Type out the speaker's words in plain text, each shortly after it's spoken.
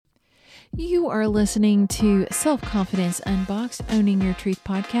You are listening to Self-Confidence Unboxed, Owning Your Truth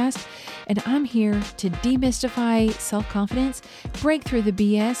podcast, and I'm here to demystify self-confidence, break through the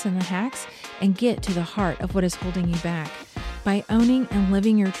BS and the hacks, and get to the heart of what is holding you back. By owning and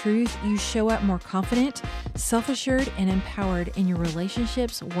living your truth, you show up more confident, self-assured, and empowered in your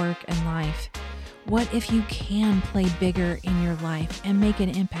relationships, work, and life. What if you can play bigger in your life and make an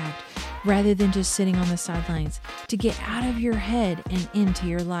impact rather than just sitting on the sidelines to get out of your head and into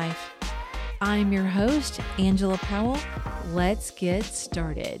your life? I'm your host, Angela Powell. Let's get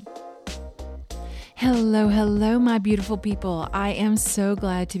started. Hello, my beautiful people. I am so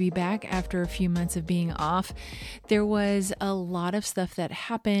glad to be back after a few months of being off. There was a lot of stuff that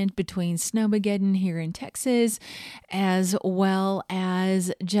happened between Snowmageddon here in Texas, as well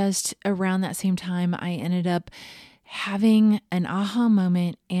as just around that same time, I ended up having an aha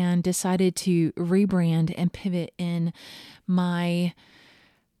moment and decided to rebrand and pivot in my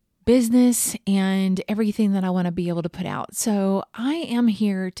business and everything that I want to be able to put out. So I am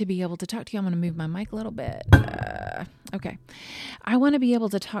here to be able to talk to you. I'm going to move my mic a little bit. Okay. I want to be able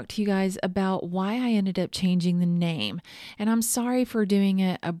to talk to you guys about why I ended up changing the name. And I'm sorry for doing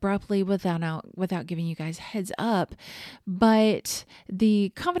it abruptly without giving you guys heads up. But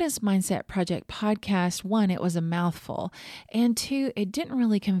the Confidence Mindset Project podcast, one, it was a mouthful. And two, it didn't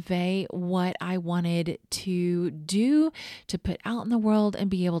really convey what I wanted to do to put out in the world and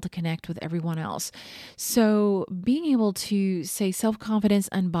be able to connect with everyone else. So being able to say Self-Confidence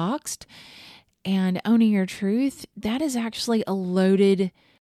Unboxed and Owning Your Truth, that is actually a loaded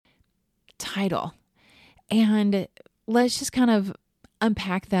title. And let's just kind of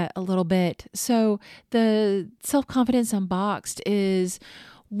unpack that a little bit. So the Self-Confidence Unboxed is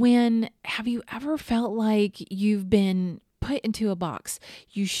have you ever felt like you've been put into a box?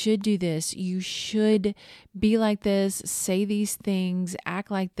 You should do this. You should be like this, say these things,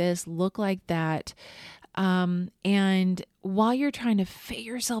 act like this, look like that. And while you're trying to fit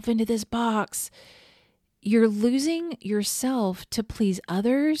yourself into this box, you're losing yourself to please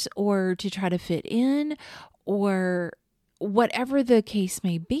others or to try to fit in or whatever the case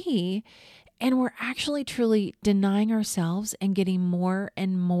may be. And we're actually truly denying ourselves and getting more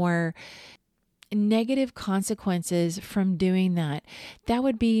and more negative consequences from doing that. That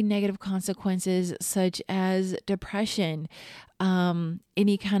would be negative consequences such as depression,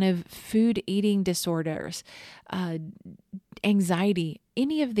 any kind of food eating disorders, anxiety,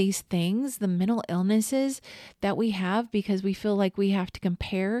 any of these things, the mental illnesses that we have because we feel like we have to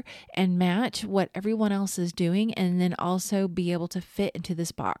compare and match what everyone else is doing and then also be able to fit into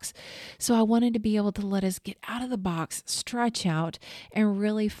this box. So I wanted to be able to let us get out of the box, stretch out, and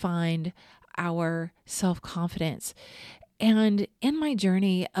really find our self-confidence. And in my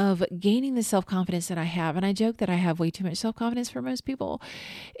journey of gaining the self-confidence that I have, and I joke that I have way too much self-confidence for most people,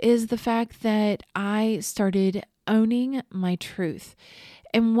 is the fact that I started owning my truth.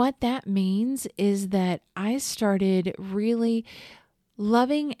 And what that means is that I started really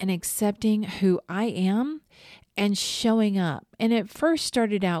loving and accepting who I am and showing up. And it first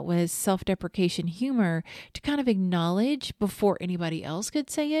started out with self-deprecation humor to kind of acknowledge before anybody else could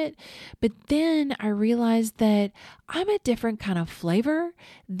say it. But then I realized that I'm a different kind of flavor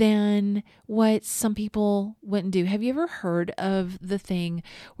than what some people wouldn't do. Have you ever heard of the thing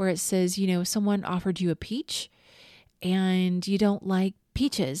where it says, someone offered you a peach and you don't like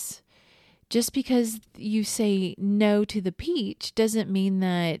peaches? Just because you say no to the peach doesn't mean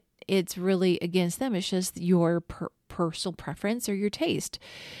that it's really against them. It's just your personal preference or your taste.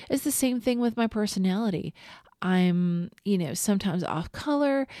 It's the same thing with my personality. I'm, sometimes off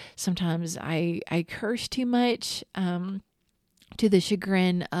color. Sometimes I curse too much, to the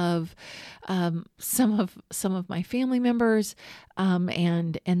chagrin of some of my family members,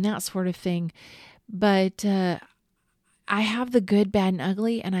 and that sort of thing. But I have the good, bad, and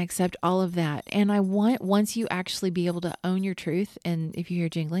ugly, and I accept all of that. And I want, once you actually be able to own your truth, and if you hear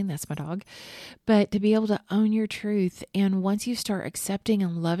jingling, that's my dog, but to be able to own your truth, and once you start accepting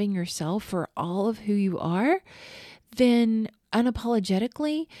and loving yourself for all of who you are, then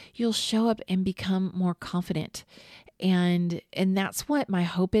unapologetically, you'll show up and become more confident. And that's what my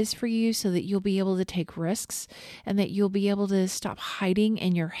hope is for you, so that you'll be able to take risks and that you'll be able to stop hiding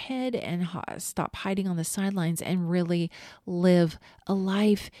in your head and stop hiding on the sidelines and really live a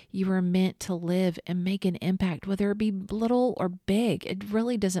life you were meant to live and make an impact, whether it be little or big. It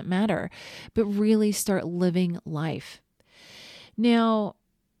really doesn't matter, but really start living life. Now,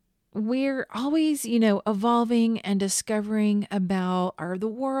 we're always, evolving and discovering about the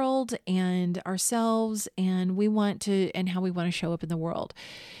world and ourselves, and and how we want to show up in the world.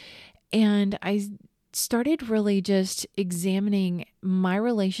 And I started really just examining my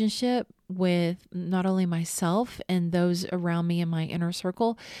relationship with not only myself and those around me in my inner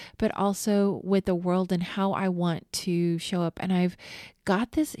circle, but also with the world and how I want to show up. And I've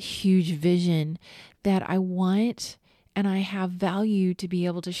got this huge vision that I want and I have value to be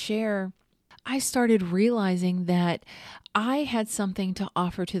able to share. I started realizing that I had something to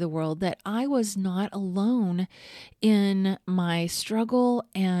offer to the world, that I was not alone in my struggle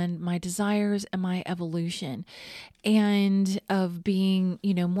and my desires and my evolution, and of being,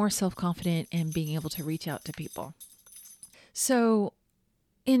 more self-confident and being able to reach out to people. So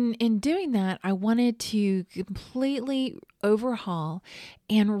in doing that, I wanted to completely overhaul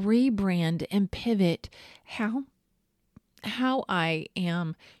and rebrand and pivot how I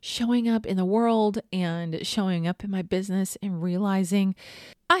am showing up in the world and showing up in my business, and realizing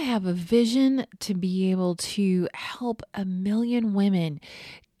I have a vision to be able to help 1 million women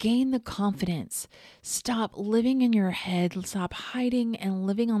gain the confidence, stop living in your head, stop hiding and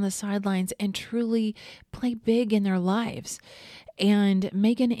living on the sidelines, and truly play big in their lives and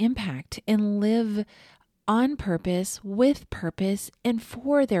make an impact and live on purpose, with purpose, and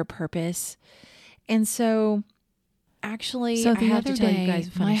for their purpose. And so actually, So I the have to other tell you day, guys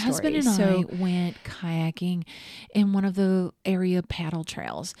a funny my story. husband and So I went kayaking in one of the area paddle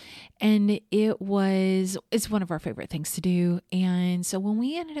trails, and it's one of our favorite things to do. And so when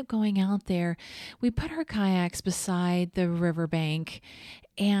we ended up going out there, we put our kayaks beside the riverbank,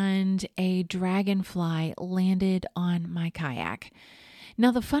 and a dragonfly landed on my kayak. Now,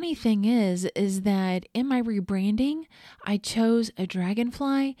 the funny thing is that in my rebranding, I chose a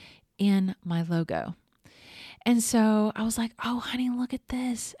dragonfly in my logo. And so I was like, oh, honey, look at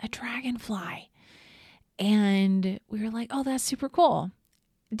this, a dragonfly. And we were like, oh, that's super cool.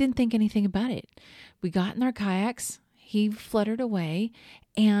 Didn't think anything about it. We got in our kayaks, he fluttered away,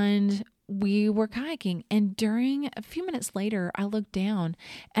 and we were kayaking. And during a few minutes later, I looked down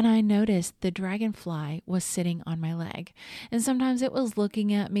and I noticed the dragonfly was sitting on my leg. And sometimes it was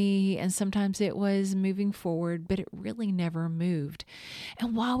looking at me and sometimes it was moving forward, but it really never moved.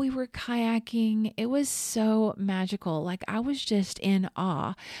 And while we were kayaking, it was so magical. Like, I was just in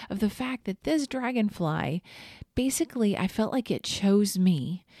awe of the fact that this dragonfly, basically, I felt like it chose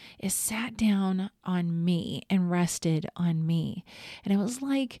me. It sat down on me and rested on me. And it was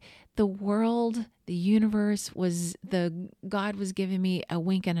like the world, the universe God was giving me a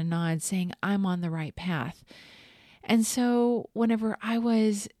wink and a nod saying, I'm on the right path. And so whenever I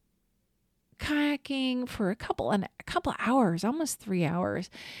was kayaking for a couple hours, almost 3 hours,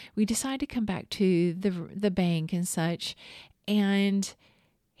 we decided to come back to the bank and such. And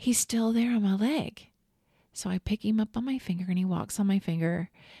he's still there on my leg. So I pick him up on my finger and he walks on my finger,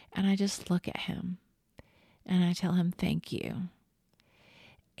 and I just look at him and I tell him, thank you.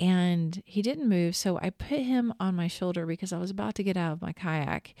 And he didn't move. So I put him on my shoulder because I was about to get out of my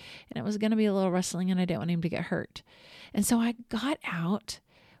kayak and it was going to be a little rustling and I didn't want him to get hurt. And so I got out,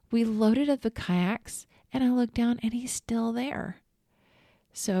 we loaded up the kayaks, and I looked down and he's still there.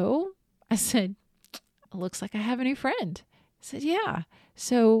 So I said, looks like I have a new friend. I said, yeah.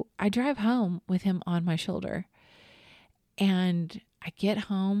 So I drive home with him on my shoulder, and I get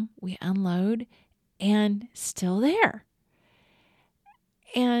home, we unload, and still there.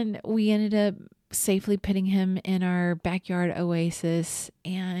 And we ended up safely putting him in our backyard oasis,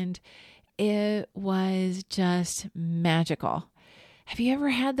 and it was just magical. Have you ever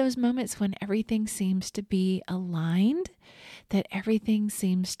had those moments when everything seems to be aligned, that everything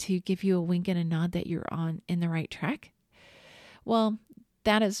seems to give you a wink and a nod that you're in the right track? Well,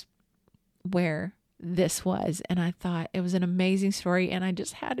 that is where this was. And I thought it was an amazing story, and I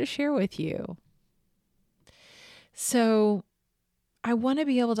just had to share with you. So I want to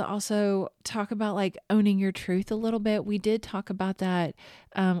be able to also talk about like owning your truth a little bit. We did talk about that,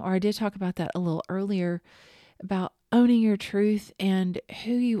 or I did talk about that a little earlier, about owning your truth and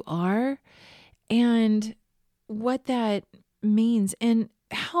who you are and what that means, and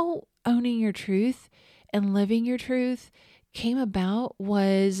how owning your truth and living your truth came about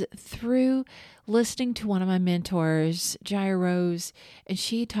was through listening to one of my mentors, Jaya Rose, and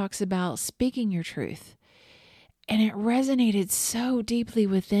she talks about speaking your truth. And it resonated so deeply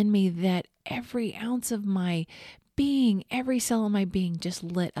within me that every ounce of my being, every cell of my being just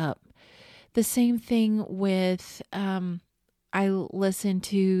lit up. The same thing with, I listened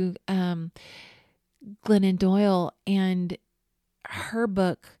to Glennon Doyle, and her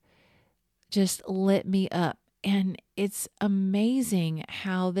book just lit me up. And it's amazing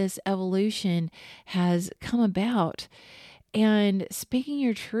how this evolution has come about. And speaking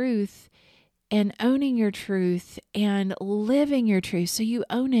your truth and owning your truth and living your truth. So you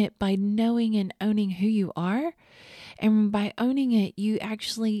own it by knowing and owning who you are, And by owning it, you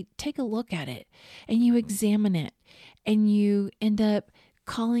actually take a look at it and you examine it and you end up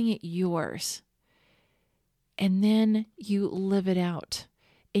calling it yours. And then you live it out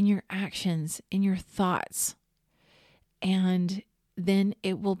in your actions, in your thoughts. And then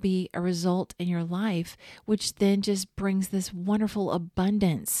it will be a result in your life, which then just brings this wonderful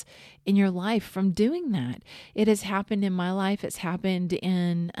abundance in your life from doing that. It has happened in my life. It's happened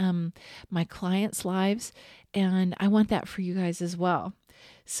in my clients' lives. And I want that for you guys as well.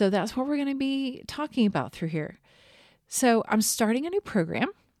 So that's what we're going to be talking about through here. So I'm starting a new program.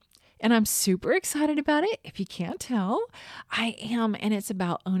 And I'm super excited about it. If you can't tell, I am. And it's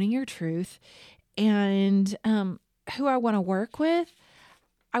about owning your truth. And who I want to work with,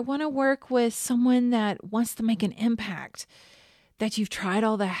 I want to work with someone that wants to make an impact, that you've tried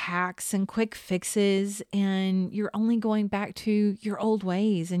all the hacks and quick fixes, and you're only going back to your old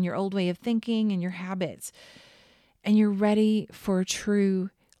ways and your old way of thinking and your habits. And you're ready for a true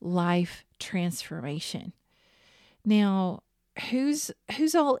life transformation. Now, who's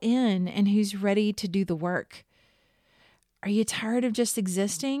all in and who's ready to do the work? Are you tired of just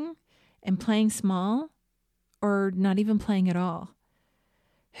existing and playing small, or not even playing at all?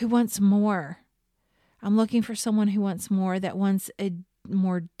 Who wants more? I'm looking for someone who wants more, that wants a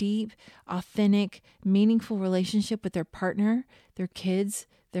more deep, authentic, meaningful relationship with their partner, their kids,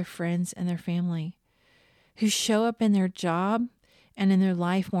 their friends, and their family. Who show up in their job and in their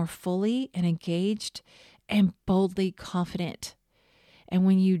life more fully and engaged and boldly confident. And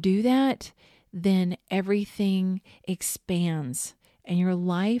when you do that, then everything expands, and your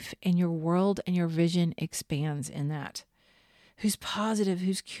life and your world and your vision expands in that. Who's positive,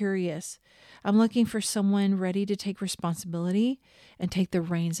 who's curious. I'm looking for someone ready to take responsibility and take the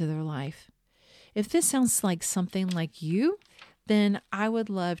reins of their life. If this sounds like something like you, then I would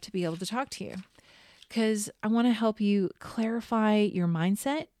love to be able to talk to you, because I want to help you clarify your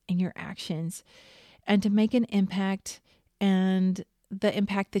mindset and your actions and to make an impact, and the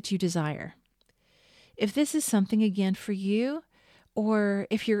impact that you desire. If this is something again for you, or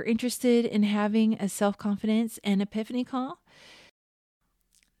if you're interested in having a self-confidence and epiphany call,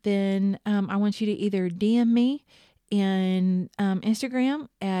 then I want you to either DM me in Instagram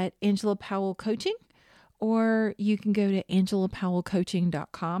at Angela Powell Coaching, or you can go to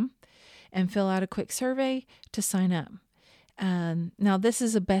angelapowellcoaching.com and fill out a quick survey to sign up. Now, this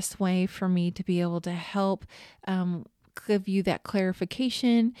is the best way for me to be able to help give you that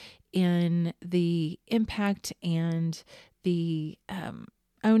clarification in the impact and the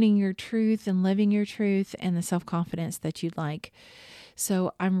owning your truth and living your truth and the self-confidence that you'd like.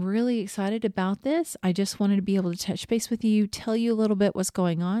 So I'm really excited about this. I just wanted to be able to touch base with you, tell you a little bit what's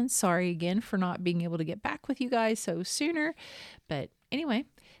going on. Sorry again for not being able to get back with you guys so sooner. But anyway,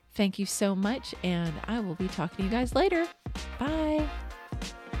 thank you so much, and I will be talking to you guys later. Bye.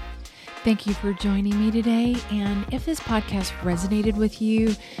 Thank you for joining me today. And if this podcast resonated with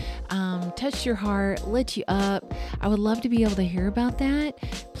you, touched your heart, lit you up, I would love to be able to hear about that.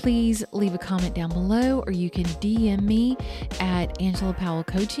 Please leave a comment down below, or you can DM me at Angela Powell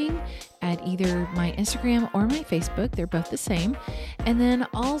Coaching at either my Instagram or my Facebook. They're both the same. And then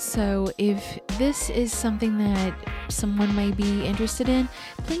also, if this is something that someone may be interested in,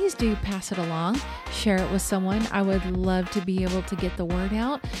 please do pass it along. Share it with someone. I would love to be able to get the word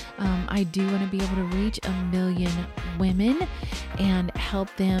out. I do want to be able to reach 1 million women and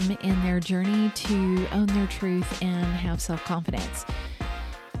help them in their journey to own their truth and have self-confidence.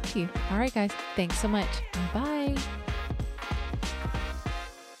 Thank you. All right, guys. Thanks so much. Bye.